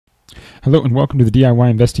Hello and welcome to the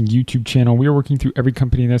DIY Investing YouTube channel. We are working through every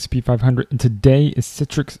company in the S&P 500, and today is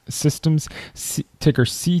Citrix Systems, ticker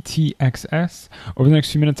CTXS. Over the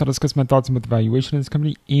next few minutes, I'll discuss my thoughts about the valuation of this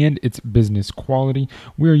company and its business quality.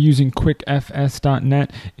 We are using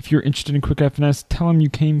quickfs.net. If you're interested in QuickFS, tell them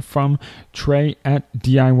you came from Trey at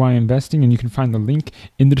DIY Investing, and you can find the link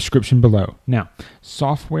in the description below. Now,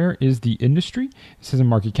 software is the industry. This has a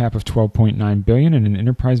market cap of $12.9 billion and an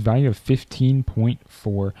enterprise value of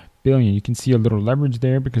 $15.4 billion. You can see a little leverage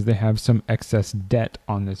there because they have some excess debt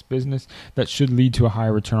on this business that should lead to a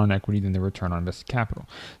higher return on equity than the return on invested capital.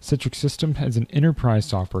 Citrix Systems has an enterprise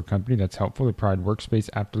software company that's helpful. They provide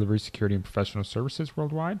workspace, app delivery, security, and professional services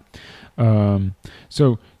worldwide.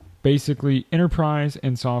 So basically, enterprise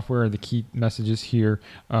and software are the key messages here.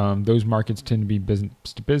 Those markets tend to be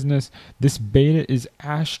business to business. This beta is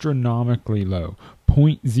astronomically low,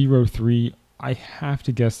 0.03. I have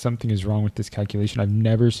to guess something is wrong with this calculation. I've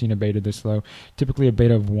never seen a beta this low. Typically, a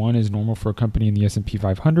beta of 1 is normal for a company in the S&P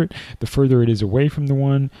 500. The further it is away from the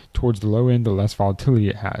 1 towards the low end, the less volatility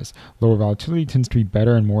it has. Lower volatility tends to be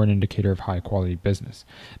better and more an indicator of high-quality business.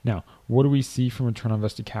 Now, what do we see from return on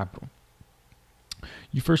invested capital?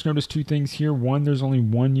 You first notice two things here. One, there's only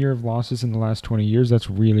 1 year of losses in the last 20 years.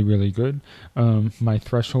 That's really, really good. My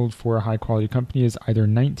threshold for a high-quality company is either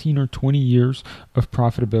 19 or 20 years of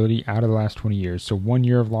profitability out of the last 20 years. So 1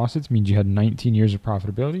 year of losses means you had 19 years of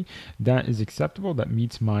profitability. That is acceptable. That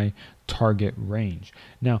meets my target range.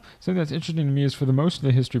 Now, something that's interesting to me is for the most of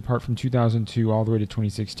the history part from 2002 all the way to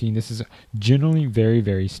 2016, this is generally very,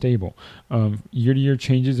 very stable. Year-to-year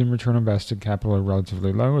changes in return on invested capital are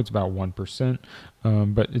relatively low. It's about 1%,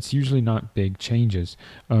 but it's usually not big changes.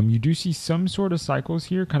 You do see some sort of cycles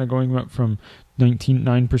here, kind of going up from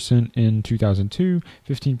 9% in 2002,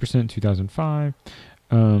 15% in 2005,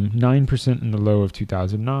 9% in the low of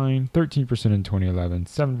 2009, 13% in 2011,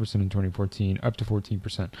 7% in 2014, up to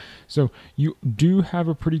 14%. So you do have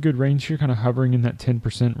a pretty good range here, kind of hovering in that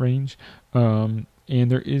 10% range. And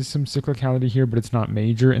there is some cyclicality here, but it's not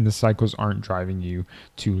major, and the cycles aren't driving you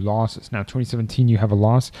to losses. Now, 2017, you have a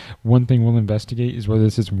loss. One thing we'll investigate is whether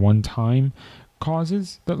this is one-time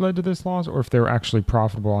causes that led to this loss or if they're actually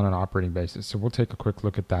profitable on an operating basis. So we'll take a quick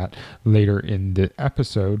look at that later in the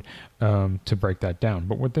episode to break that down.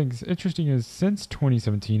 But what things interesting is since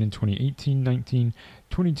 2017 and 2018, 19,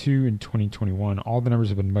 22, and 2021, all the numbers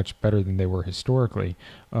have been much better than they were historically.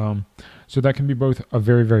 So that can be both a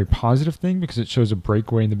very, very positive thing because it shows a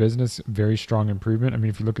breakaway in the business, very strong improvement. I mean,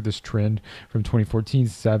 if you look at this trend from 2014,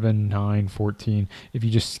 7, 9, 14, if you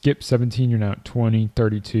just skip 17, you're now at 20,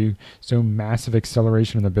 32. So massive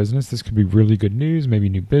acceleration in the business. This could be really good news, maybe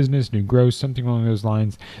new business, new growth, something along those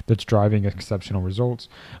lines that's driving exceptional results.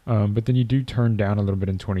 But then you do turn down a little bit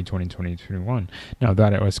in 2020, 2021. Now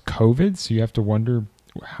that it was COVID, so you have to wonder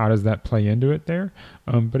how does that play into it there?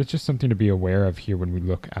 But it's just something to be aware of here when we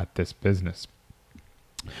look at this business.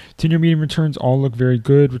 10-year median returns all look very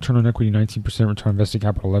good. Return on equity 19%, return on invested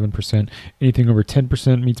capital 11%. Anything over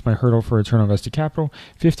 10% meets my hurdle for return on invested capital.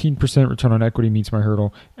 15% return on equity meets my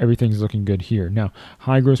hurdle. Everything's looking good here. Now,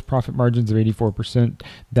 high gross profit margins of 84%.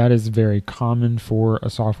 That is very common for a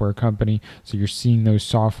software company. So you're seeing those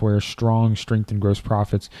software strong strength in gross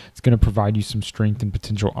profits. It's going to provide you some strength and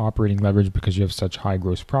potential operating leverage because you have such high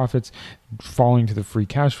gross profits. Falling to the free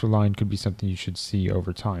cash flow line could be something you should see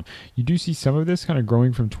over time. You do see some of this kind of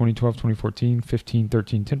growing from 2012, 2014, 15,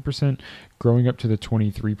 13, 10%, growing up to the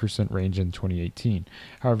 23% range in 2018.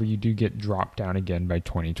 However, you do get dropped down again by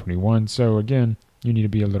 2021. So again, you need to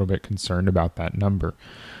be a little bit concerned about that number.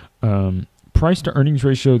 Price to earnings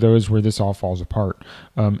ratio, though, is where this all falls apart.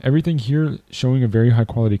 Everything here showing a very high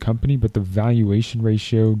quality company, but the valuation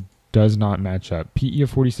ratio does not match up. PE of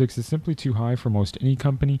 46 is simply too high for most any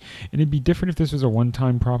company, and it'd be different if this was a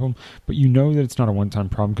one-time problem, but you know that it's not a one-time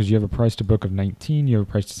problem because you have a price to book of 19, you have a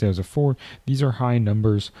price to sales of 4. These are high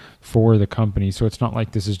numbers for the company, so it's not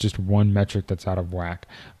like this is just one metric that's out of whack.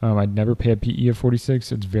 I'd never pay a PE of 46.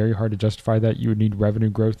 It's very hard to justify that. You would need revenue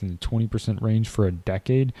growth in the 20% range for a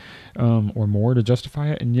decade or more to justify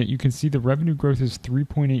it, and yet you can see the revenue growth is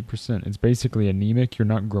 3.8%. It's basically anemic. You're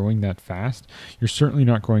not growing that fast. You're certainly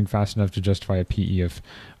not growing fast enough to justify a PE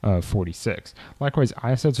of 46. Likewise,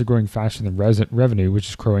 assets are growing faster than revenue, which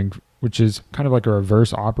is kind of like a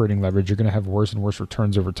reverse operating leverage. You're going to have worse and worse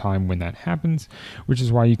returns over time when that happens, which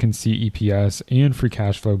is why you can see EPS and free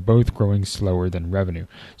cash flow both growing slower than revenue.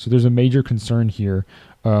 So there's a major concern here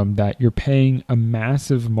that you're paying a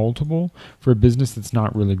massive multiple for a business that's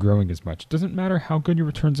not really growing as much. It doesn't matter how good your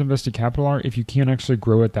returns on invested capital are if you can't actually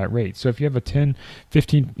grow at that rate. So if you have a 10,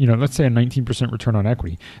 15, let's say a 19% return on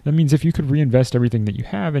equity, that means if you could reinvest everything that you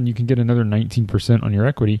have and you can get another 19% on your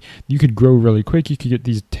equity, you could grow really quick. You could get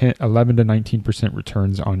these 11 to 19%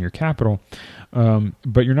 returns on your capital.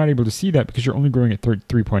 But you're not able to see that because you're only growing at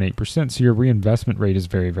 3.8%. So your reinvestment rate is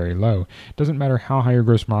very, very low. It doesn't matter how high your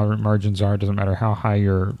gross margins are. It doesn't matter how high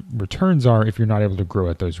your returns are if you're not able to grow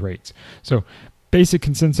at those rates. So basic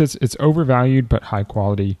consensus, it's overvalued but high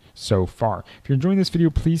quality so far. If you're enjoying this video,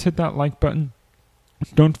 please hit that like button.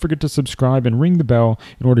 Don't forget to subscribe and ring the bell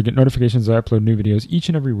in order to get notifications as I upload new videos each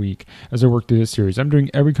and every week as I work through this series. I'm doing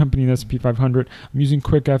every company in the S&P 500. I'm using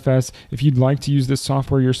QuickFS. If you'd like to use this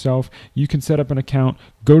software yourself, you can set up an account.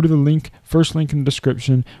 Go to the first link in the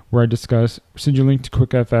description where I send you a link to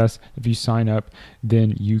QuickFS. If you sign up,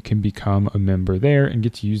 then you can become a member there and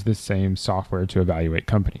get to use this same software to evaluate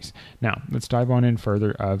companies. Now, let's dive on in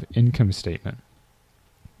further of income statement.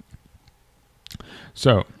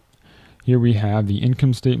 So, here we have the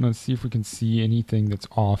income statement. Let's see if we can see anything that's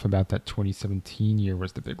off about that 2017 year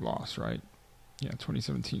was the big loss, right? Yeah,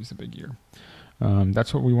 2017 is the big year.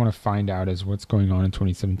 That's what we want to find out is what's going on in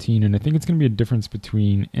 2017. And I think it's going to be a difference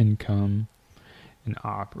between income and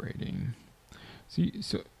operating.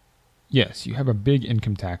 So yes, you have a big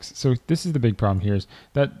income tax. So this is the big problem here is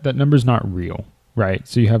that number's not real. Right,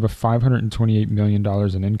 so you have a $528 million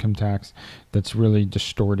in income tax that's really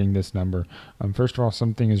distorting this number. First of all,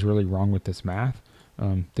 something is really wrong with this math.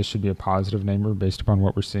 This should be a positive number based upon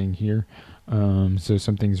what we're seeing here. So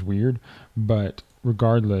something's weird, but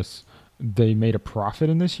regardless, they made a profit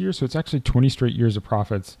in this year, so it's actually 20 straight years of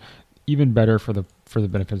profits. Even better for the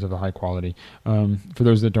benefits of the high quality. For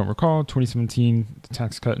those that don't recall, 2017, the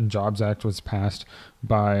Tax Cut and Jobs Act was passed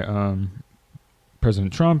by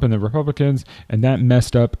President Trump and the Republicans, and that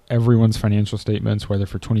messed up everyone's financial statements, whether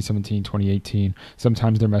for 2017, 2018,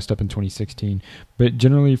 sometimes they're messed up in 2016, but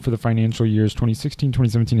generally for the financial years 2016,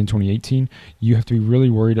 2017, and 2018, you have to be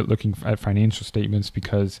really worried at looking at financial statements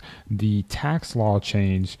because the tax law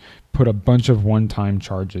change put a bunch of one-time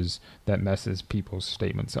charges that messes people's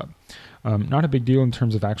statements up. Not a big deal in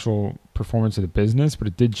terms of actual performance of the business, but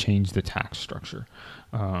it did change the tax structure.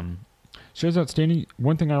 Shares outstanding,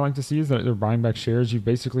 one thing I like to see is that they're buying back shares. You've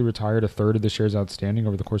basically retired a third of the shares outstanding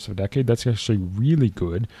over the course of a decade. That's actually really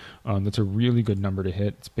good. That's a really good number to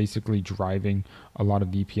hit. It's basically driving a lot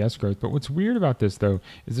of the EPS growth. But what's weird about this, though,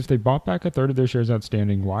 is if they bought back a third of their shares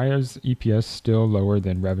outstanding, why is EPS still lower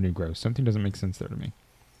than revenue growth? Something doesn't make sense there to me.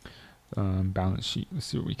 Balance sheet, let's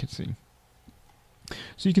see what we can see.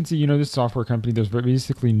 So you can see, this software company, there's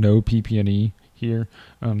basically no PP&E here.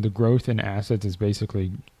 The growth in assets is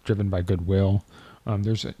basically driven by goodwill.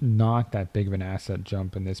 There's not that big of an asset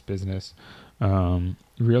jump in this business.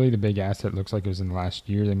 Really, the big asset looks like it was in the last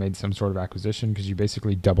year. They made some sort of acquisition because you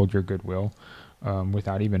basically doubled your goodwill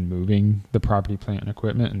without even moving the property, plant, and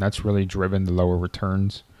equipment, and that's really driven the lower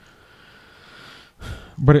returns.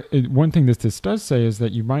 But one thing that this does say is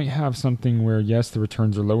that you might have something where, yes, the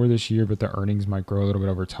returns are lower this year, but the earnings might grow a little bit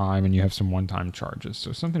over time, and you have some one-time charges.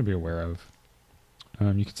 So something to be aware of.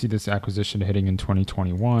 You can see this acquisition hitting in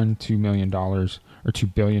 2021, $2 million or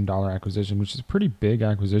 $2 billion acquisition, which is a pretty big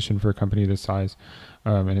acquisition for a company this size.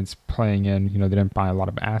 And it's playing in, they didn't buy a lot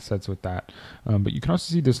of assets with that. But you can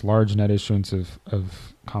also see this large net issuance of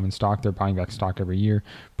common stock. They're buying back stock every year,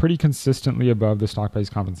 pretty consistently above the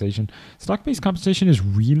stock-based compensation. Stock-based compensation is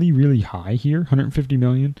really, really high here, 150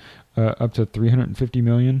 million, up to 350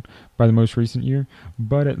 million by the most recent year.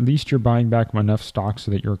 But at least you're buying back enough stock so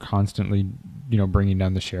that you're constantly, bringing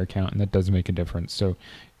down the share count, and that does make a difference. So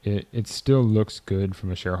it still looks good from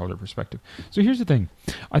a shareholder perspective. So here's the thing.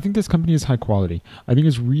 I think this company is high quality. I think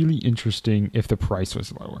it's really interesting if the price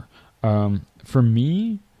was lower. For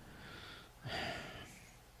me,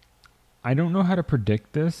 I don't know how to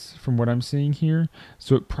predict this from what I'm seeing here,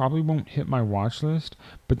 so it probably won't hit my watch list,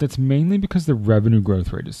 but that's mainly because the revenue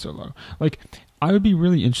growth rate is so low. Like, I would be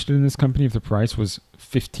really interested in this company if the price was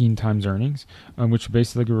 15 times earnings, which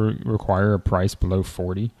basically require a price below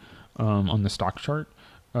 40 on the stock chart.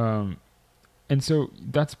 And so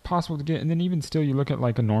that's possible to get. And then even still, you look at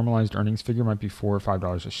like a normalized earnings figure might be $4 or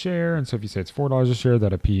 $5 a share. And so if you say it's $4 a share,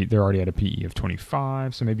 they're already at a PE of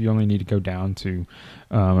 25. So maybe you only need to go down to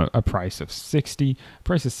a price of 60.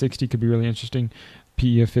 Price of 60 could be really interesting.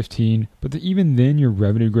 PE of 15. But even then, your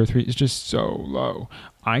revenue growth rate is just so low.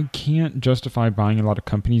 I can't justify buying a lot of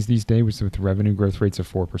companies these days with revenue growth rates of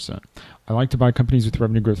 4%. I like to buy companies with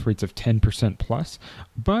revenue growth rates of 10% plus.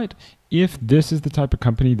 But if this is the type of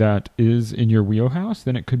company that is in your wheelhouse,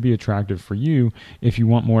 then it could be attractive for you if you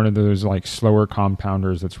want more of those like slower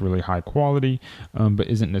compounders that's really high quality, but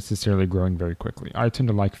isn't necessarily growing very quickly. I tend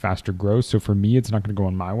to like faster growth, so for me, it's not going to go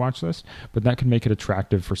on my watch list, but that can make it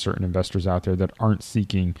attractive for certain investors out there that aren't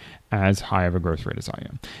seeking as high of a growth rate as I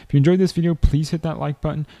am. If you enjoyed this video, please hit that like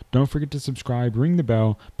button. Don't forget to subscribe, ring the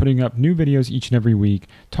bell, putting up new videos each and every week,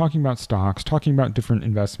 talking about stocks, talking about different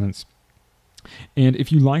investments. And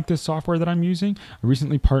if you like this software that I'm using, I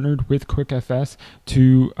recently partnered with CTXS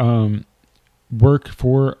to work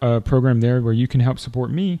for a program there where you can help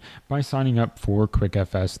support me by signing up for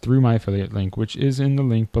CTXS through my affiliate link, which is in the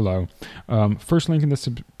link below. First link in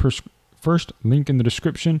the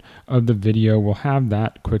description of the video will have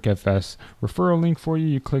that CTXS referral link for you.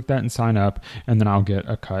 You click that and sign up, and then I'll get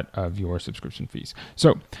a cut of your subscription fees.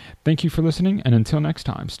 So thank you for listening, and until next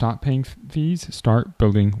time, stop paying fees, start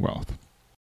building wealth.